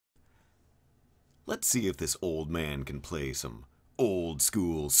Let's see if this old man can play some old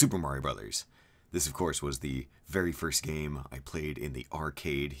school Super Mario Brothers. This, of course, was the very first game I played in the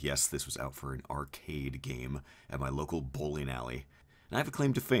arcade. Yes, this was out for an arcade game at my local bowling alley. And I have a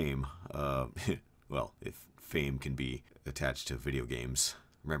claim to fame. Well, if fame can be attached to video games.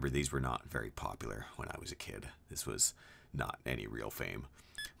 Remember, these were not very popular when I was a kid. This was not any real fame.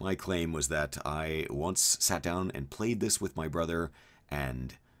 My claim was that I once sat down and played this with my brother,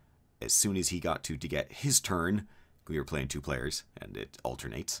 and as soon as he got to get his turn, we were playing 2 players, and it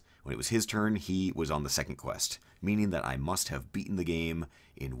alternates. When it was his turn, he was on the second quest, meaning that I must have beaten the game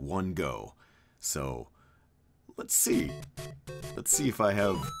in one go. So, let's see. Let's see if I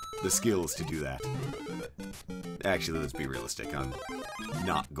have the skills to do that. Actually, let's be realistic. I'm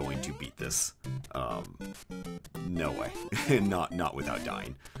not going to beat this. No way. Not without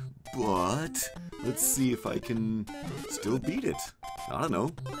dying. But let's see if I can still beat it. I don't know.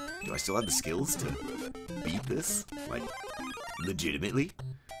 Do I still have the skills to beat this? Like, legitimately?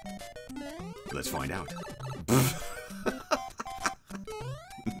 Let's find out.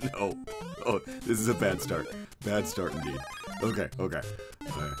 No. Oh, this is a bad start. Bad start indeed. Okay. Alright.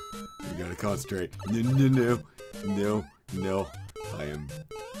 We gotta concentrate. No.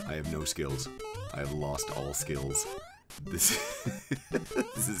 I have no skills. I have lost all skills. This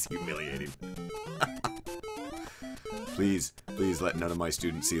is humiliating. Please let none of my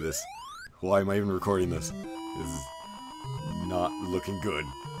students see this. Why am I even recording this? This is not looking good.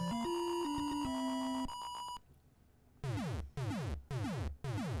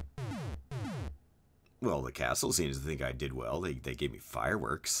 Well, the castle seems to think I did well. They gave me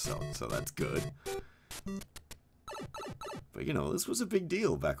fireworks, so that's good. But, you know, this was a big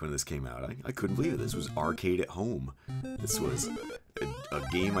deal back when this came out. I couldn't believe it. This was arcade at home. This was a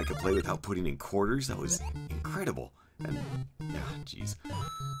game I could play without putting in quarters. That was incredible. And, yeah, jeez.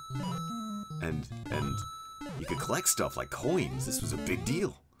 And you could collect stuff like coins. This was a big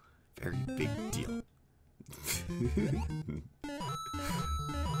deal. Very big deal.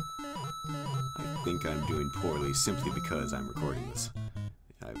 I think I'm doing poorly simply because I'm recording this.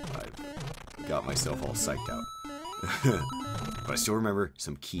 I've got myself all psyched out. But I still remember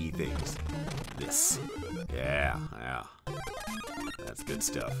some key things. This. Yeah. That's good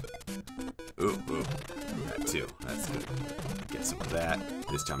stuff. Ooh. That too. That's good. Get some of that.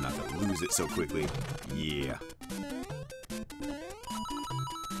 This time I'm not going to lose it so quickly. Yeah.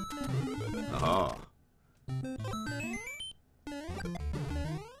 Aha.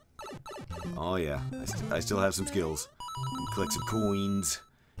 Oh yeah, I still have some skills. Collect some coins.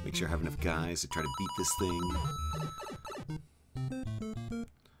 Make sure I have enough guys to try to beat this thing.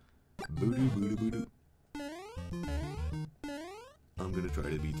 Boo-doo. I'm gonna try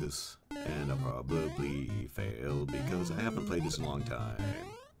to beat this, and I'll probably fail because I haven't played this in a long time.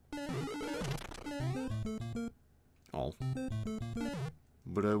 Oh.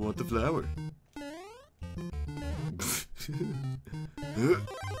 But I want the flower.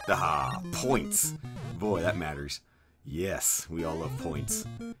 Ah, points. Boy, that matters. Yes, we all love points.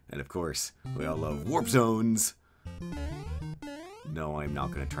 And of course, we all love warp zones. No, I'm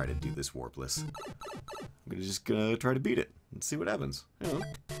not going to try to do this warpless. I'm just going to try to beat it and see what happens. You know.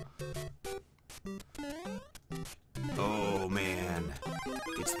 Oh, man.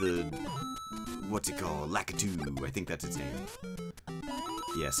 It's the... what's it called? Lakitu. I think that's its name.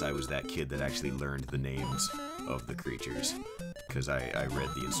 Yes, I was that kid that actually learned the names of the creatures. Because I read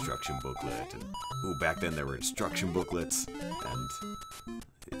the instruction booklet. And, ooh, back then there were instruction booklets. And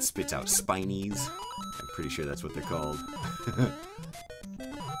it spits out spinies. I'm pretty sure that's what they're called.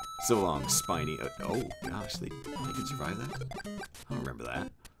 So long, Spiny. Oh, gosh, they can survive that? I don't remember that.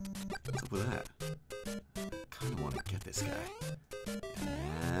 What's up with that? Kind of want to get this guy.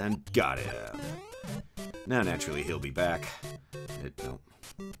 And got him. Now, naturally, he'll be back. Nope.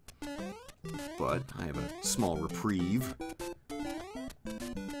 But I have a small reprieve.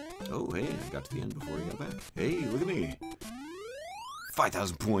 Oh, hey, I got to the end before he got back. Hey, look at me.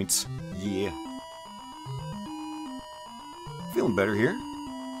 5,000 points. Yeah. Feeling better here.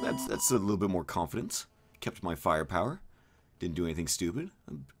 That's a little bit more confidence. Kept my firepower. Didn't do anything stupid.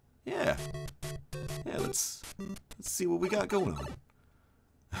 Yeah. Yeah, let's see what we got going on.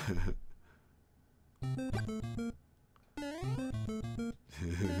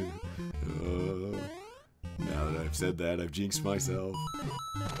 Now that I've said that, I've jinxed myself.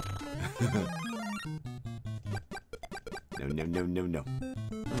 No.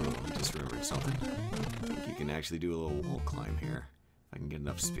 Oh, I just remembered something. I think you can actually do a little wall climb here. If I can get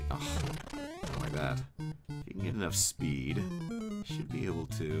enough speed. Oh, not like that. If you can get enough speed, you should be able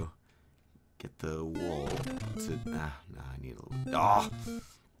to get the wall to... no, I need a little...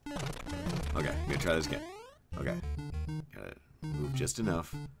 Okay, I'm gonna try this again. Okay. Gotta move just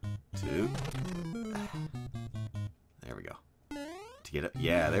enough to... There we go. To get up...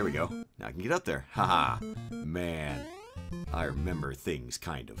 Yeah, there we go. Now I can get up there. Haha. Man. I remember things,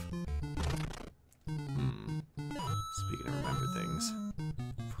 kind of. Speaking of remember things,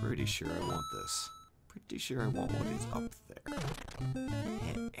 pretty sure I want this. Pretty sure I want what is up there.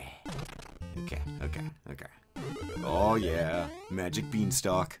 Okay, okay, okay. Oh yeah, magic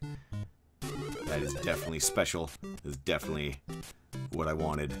beanstalk. That is definitely special. This is definitely what I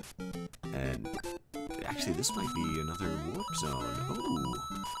wanted. And actually, this might be another warp zone.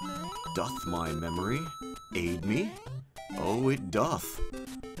 Oh, doth my memory aid me? Oh, it doth.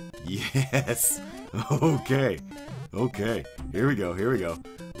 Yes. Okay. Okay. Here we go. Here we go.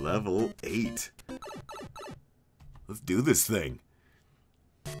 Level 8. Let's do this thing.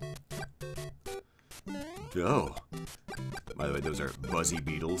 Oh. By the way, those are buzzy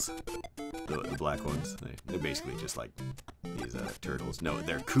beetles. The black ones. They're basically just like these turtles. No,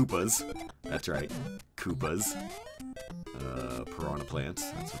 they're Koopas. That's right. Koopas. Piranha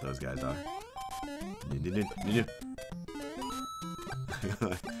plants. That's what those guys are.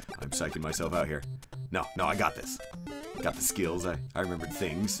 I'm psyching myself out here. No, I got this. Got the skills. I remembered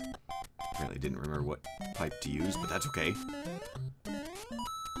things. Apparently didn't remember what pipe to use, but that's okay.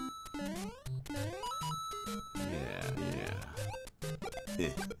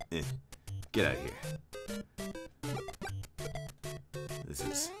 Yeah. Get out of here. This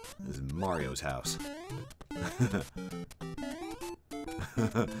is Mario's house.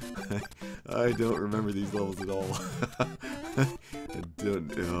 I don't remember these levels at all.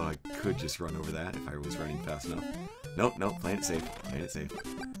 I could just run over that if I was running fast enough. Nope, playing it safe. Playing it safe.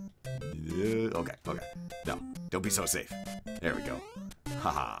 Okay. No, don't be so safe. There we go.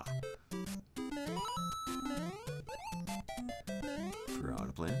 Haha.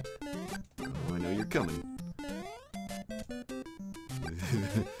 Piranha plant. Oh, I know you're coming.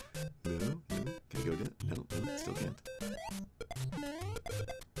 No. Can I go down? No, still can't.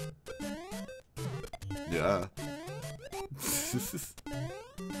 Yeah.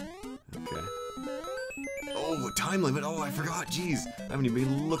 Okay. Oh, time limit. Oh, I forgot. Jeez. I haven't even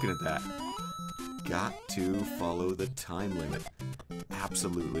been looking at that. Got to follow the time limit.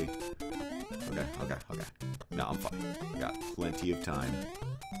 Absolutely. Okay. No, I'm fine. I got plenty of time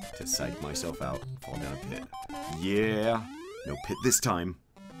to psych myself out and fall down a pit. Yeah. No pit this time.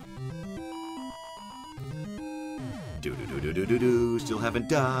 Do. Still haven't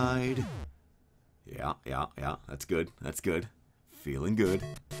died. Yeah. That's good. Feeling good.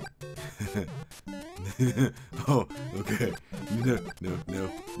 Oh, okay. No.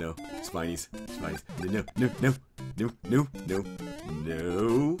 Spinies.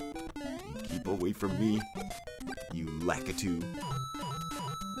 No. Keep away from me, you lackatoo.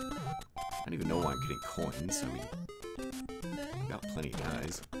 I don't even know why I'm getting coins. I mean, I've got plenty of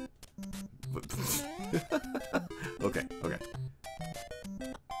guys. Okay.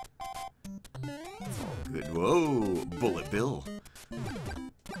 It's all good. Whoa, Bullet Bill.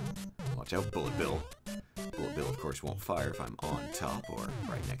 Watch out, Bullet Bill. Bullet Bill, of course, won't fire if I'm on top or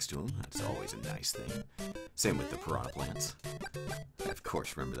right next to him. That's always a nice thing. Same with the piranha plants. I, of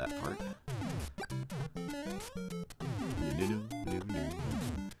course, remember that part.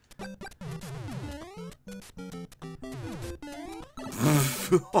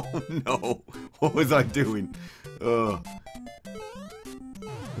 Oh no! What was I doing? Okay.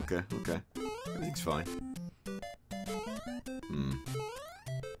 Everything's fine.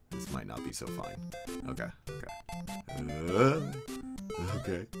 This might not be so fine. Okay. Okay.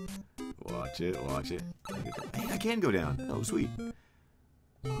 Watch it. Hey, I can go down. Oh, sweet.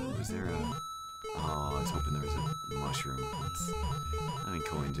 Oh, is there a... Oh, I was hoping there was a mushroom. I mean,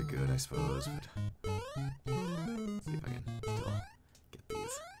 coins are good, I suppose, but... Let's see if I can still get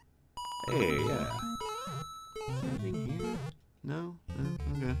these. Hey, yeah. Is there anything here? No?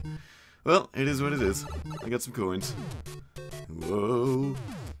 Okay. Well, it is what it is. I got some coins. Whoa.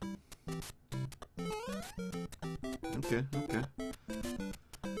 Okay.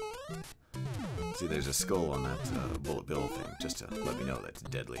 See, there's a skull on that Bullet Bill thing, just to let me know that's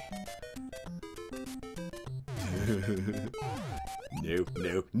deadly.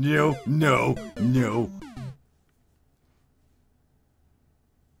 No.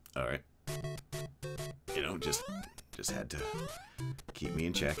 Alright. You know, just had to keep me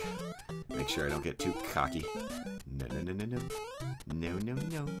in check. Make sure I don't get too cocky. No.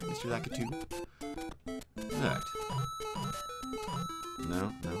 Mr. Lakitu. Alright.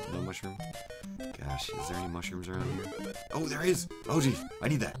 No mushroom. Gosh, is there any mushrooms around here? Oh, there is! Oh, geez, I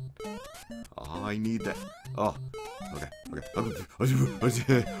need that. Oh, I need that. Oh,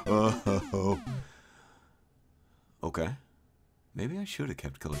 Oh. Okay. Maybe I should have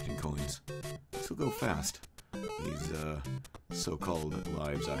kept collecting coins. This will go fast. These, so-called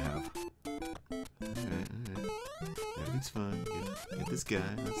lives I have. Alright. Everything's fine. Get this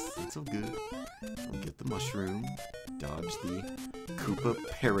guy. That's all good. I'll get the mushroom. Dodge the Koopa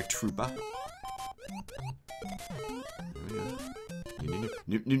Paratroopa. There we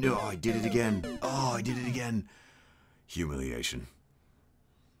go. No, I did it again. Oh, I did it again. Humiliation.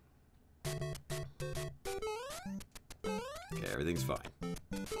 Okay, everything's fine.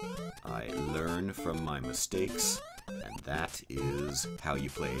 I learn from my mistakes, and that is how you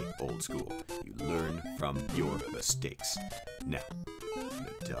play old school. You learn from your mistakes. Now, I'm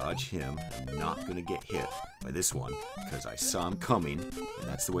gonna dodge him. I'm not gonna get hit by this one, because I saw him coming, and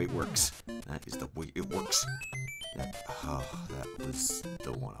that's the way it works. That is the way it works. That was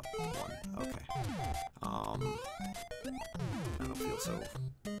the one-up one. Okay. I don't feel so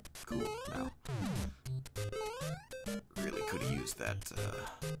cool now. Really could have used that,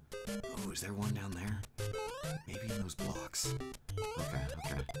 oh, is there one down there? Maybe in those blocks. Okay.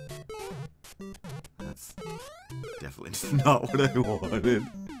 That's definitely not what I wanted.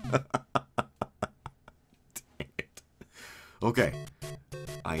 Dang it. Okay.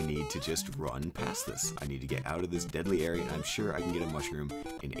 I need to just run past this. I need to get out of this deadly area, and I'm sure I can get a mushroom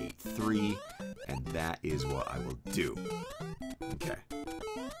in 8-3, and that is what I will do. Okay.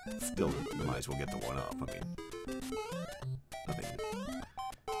 Still, might as well get the one-up. I mean, nothing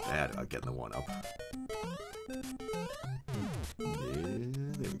bad about getting the one-up. Yeah,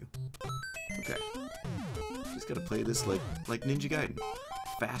 there we go. Okay. Just gotta play this like Ninja Gaiden.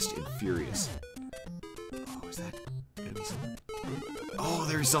 Fast and furious. Oh, is that gonna be something? Oh,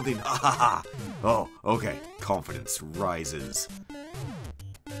 there's something. Ah, oh, okay. Confidence rises.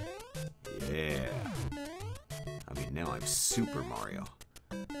 Yeah. I mean, now I'm Super Mario.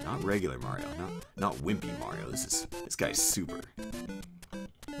 Not regular Mario. Not wimpy Mario. This guy's super.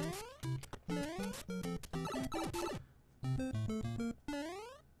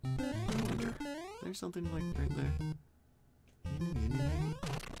 I wonder, there's something like right there.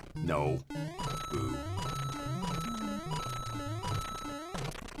 No. Boo.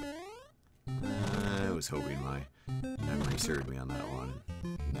 I was hoping my memory served me on that one.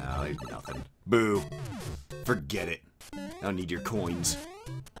 No, there's nothing. Boo. Forget it. I don't need your coins.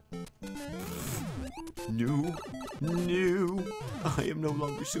 No. No. I am no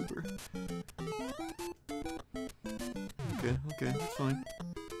longer super. Okay, that's fine.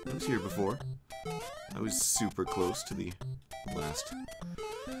 I was here before. I was super close to the last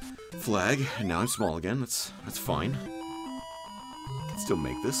flag, and now I'm small again. That's fine. I can still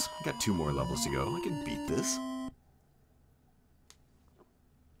make this. I got 2 more levels to go. I can beat this.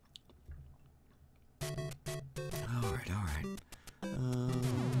 Alright.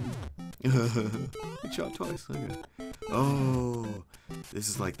 Good shot twice. Okay. Oh, this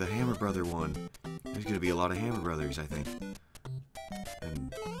is like the Hammer Brother one. There's gonna be a lot of Hammer Brothers, I think.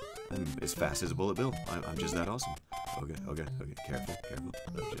 And I'm as fast as a bullet bill. I'm just that awesome. Okay. Careful.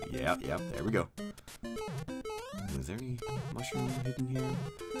 Yeah, there we go. Is there any mushroom hidden here?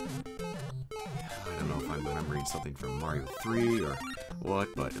 I don't know if I'm remembering something from Mario 3 or what,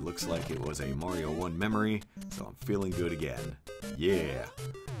 but it looks like it was a Mario 1 memory, so I'm feeling good again. Yeah.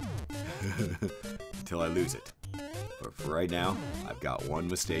 Until I lose it. But for right now, I've got one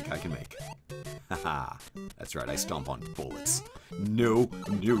mistake I can make. Haha. That's right, I stomp on bullets. No.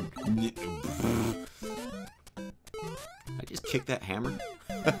 I just kicked that hammer.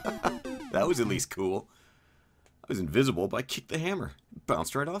 That was at least cool. I was invisible, but I kicked the hammer. It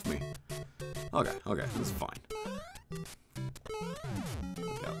bounced right off me. Okay, this is fine. We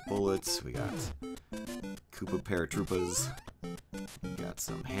got bullets, we got Koopa Paratroopas, we got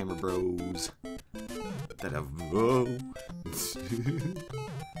some Hammer Bros that have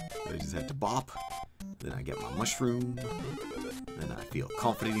I just have to bop. Then I get my mushroom. Then I feel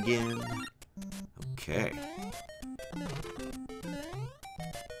confident again. Okay.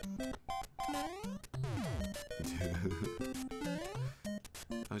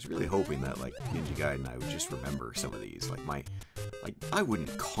 I was really hoping that, like, Ninja Gaiden, I would just remember some of these. Like, I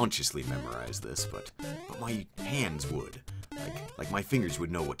wouldn't consciously memorize this, but my hands would. Like, my fingers would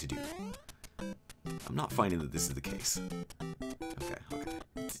know what to do. I'm not finding that this is the case. Okay.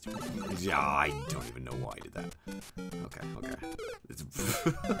 Yeah, I don't even know why I did that. Okay.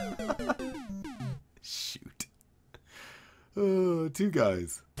 Shoot. Oh, 2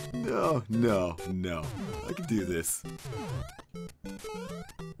 guys. No. I can do this.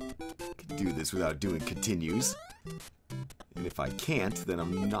 I can do this without doing continues. And if I can't, then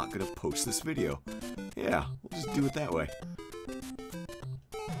I'm not gonna post this video. Yeah, we'll just do it that way.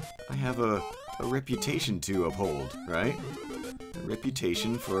 I have a reputation to uphold, right? A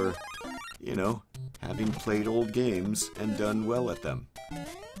reputation for, you know, having played old games and done well at them.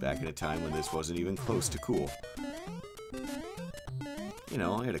 Back in a time when this wasn't even close to cool. You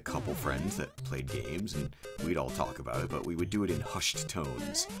know, I had a couple friends that played games, and we'd all talk about it, but we would do it in hushed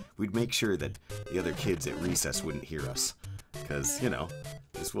tones. We'd make sure that the other kids at recess wouldn't hear us. Because, you know,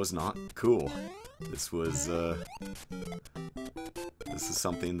 this was not cool. This was, this is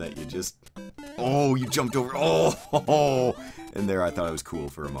something that you just... Oh, you jumped over... Oh! And there I thought I was cool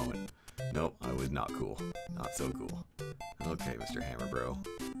for a moment. Nope, I was not cool. Not so cool. Okay, Mr. Hammer Bro.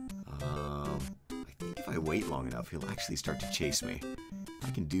 I think if I wait long enough, he'll actually start to chase me. If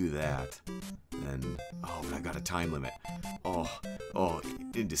I can do that, then... Oh, but I got a time limit. Oh,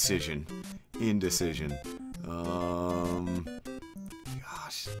 indecision. Indecision.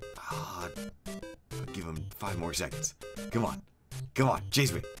 Gosh. I'll give him 5 more seconds. Come on. Come on,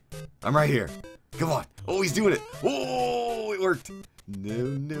 chase me. I'm right here. Come on. Oh, he's doing it. Oh, it worked. No,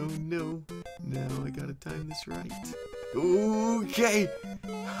 no, no. Now I gotta time this right. Okay.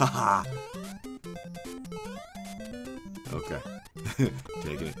 Haha. Okay.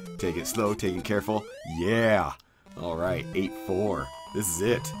 Take it slow, take it careful. Yeah. Alright, 8-4. This is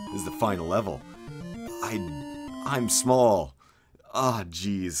it. This is the final level. I'm small. Ah,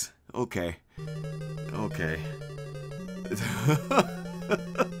 jeez. Okay. Okay. Let's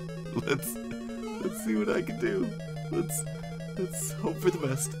see what I can do. Let's hope for the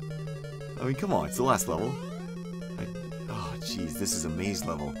best. I mean, come on, it's the last level. Oh, jeez, this is a maze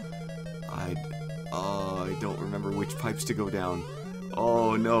level. I don't remember which pipes to go down.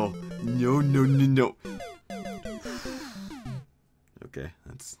 Oh, no. No, no, no, no. Okay,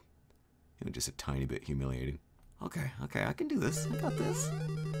 that's just a tiny bit humiliating. Okay, I can do this. I got this.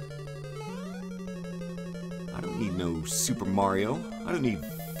 I don't need no Super Mario. I don't need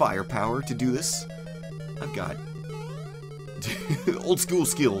firepower to do this. I've got old school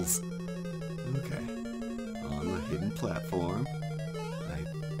skills. Okay, on the hidden platform. I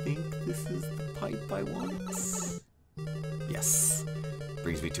think this is the pipe I want. Yes.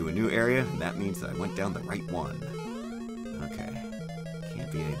 Brings me to a new area, and that means that I went down the right one. Okay.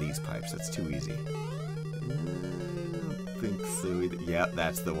 Can't be any of these pipes, that's too easy. I don't think so either. Yeah,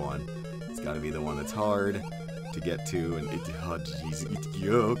 that's the one. It's gotta be the one that's hard to get to, and it, oh jeez,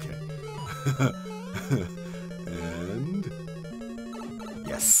 okay. And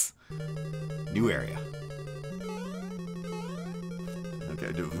yes, new area.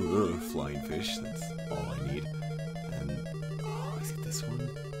 Okay, flying fish. That's all I need. And oh, is it this one?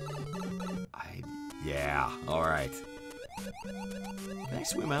 Yeah. All right. Can I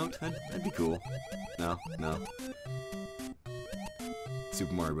swim out? That'd be cool. No.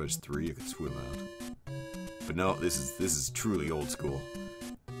 Super Mario Bros. 3, I could swim out. But no, this is truly old school.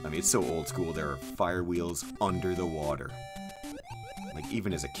 I mean, it's so old school, there are fire wheels under the water. Like,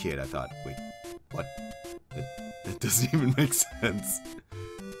 even as a kid, I thought, wait, what? That doesn't even make sense.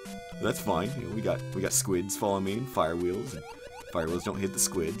 But that's fine. You know, we got squids following me, and fire wheels. And fire wheels don't hit the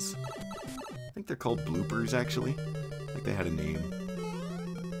squids. I think they're called bloopers, actually. Like they had a name.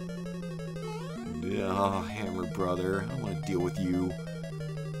 Oh, Hammer Brother, I don't want to deal with you.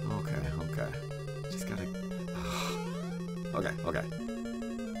 Okay. Just gotta... Okay.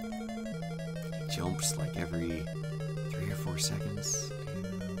 He jumps like every 3 or 4 seconds. 2,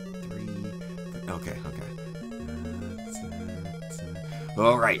 3... Okay.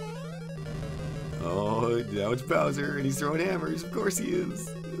 Alright. Oh, now it's Bowser, and he's throwing hammers. Of course he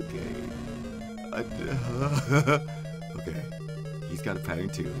is. Okay. Okay. He's got a pattern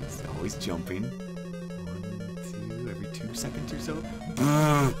too. He's always jumping. 1, 2, every 2 seconds or so.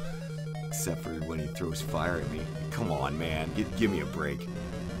 Except for when he throws fire at me. Come on, man. Give me a break.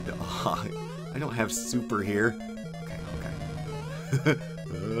 I don't have super here. Okay.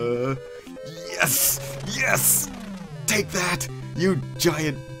 Yes! Take that, you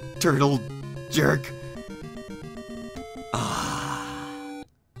giant turtle jerk.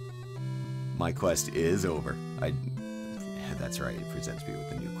 My quest is over. That's right, it presents me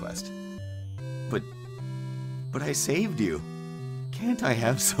with a new quest. But I saved you. Can't I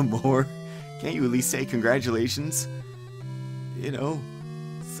have some more? Can't you at least say congratulations? You know,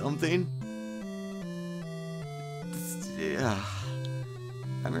 something? Yeah.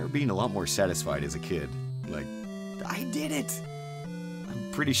 I remember being a lot more satisfied as a kid. Like, I did it!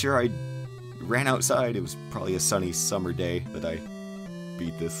 I'm pretty sure I ran outside. It was probably a sunny summer day that I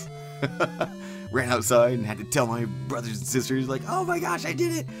beat this. Ran outside and had to tell my brothers and sisters, like, oh my gosh, I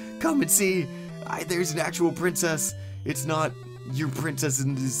did it! Come and see! There's an actual princess! It's not your princess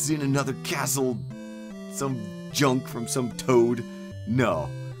is in another castle, some junk from some toad. No,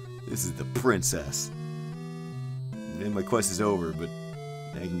 this is the princess. And my quest is over, but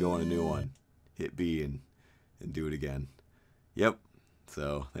I can go on a new one. Hit B and do it again. Yep,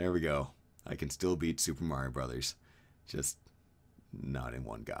 so there we go. I can still beat Super Mario Brothers, just not in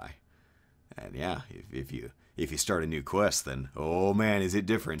one guy. And yeah, if you start a new quest, then oh man, is it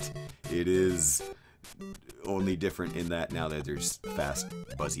different. It is only different in that now that there's fast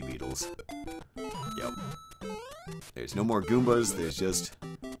buzzy beetles. Yep. There's no more Goombas, there's just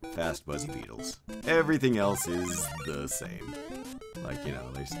fast buzzy beetles. Everything else is the same. Like, you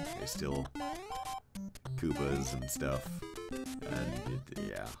know, there's still Koopas and stuff. And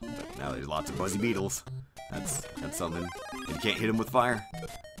yeah, but now there's lots of buzzy beetles. That's something. And you can't hit them with fire.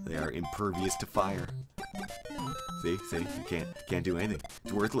 They are impervious to fire. See, you can't do anything.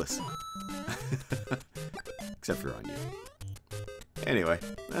 It's worthless. Except for on you. Anyway,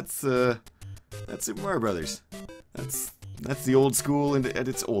 that's Super Mario Brothers. That's the old school and at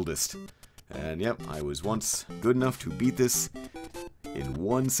its oldest. And yep, I was once good enough to beat this in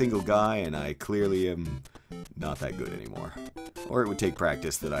one single guy, and I clearly am not that good anymore. Or it would take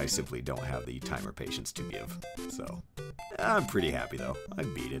practice that I simply don't have the time or patience to give. So, I'm pretty happy though. I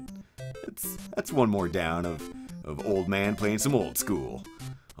beat it. That's one more down of old man playing some old school.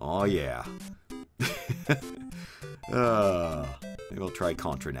 Oh yeah. Maybe I'll try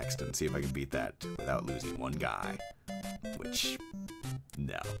Contra next and see if I can beat that without losing one guy. Which,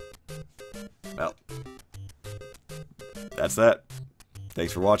 no. Well, that's that.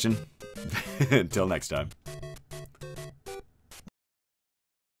 Thanks for watching. Until next time.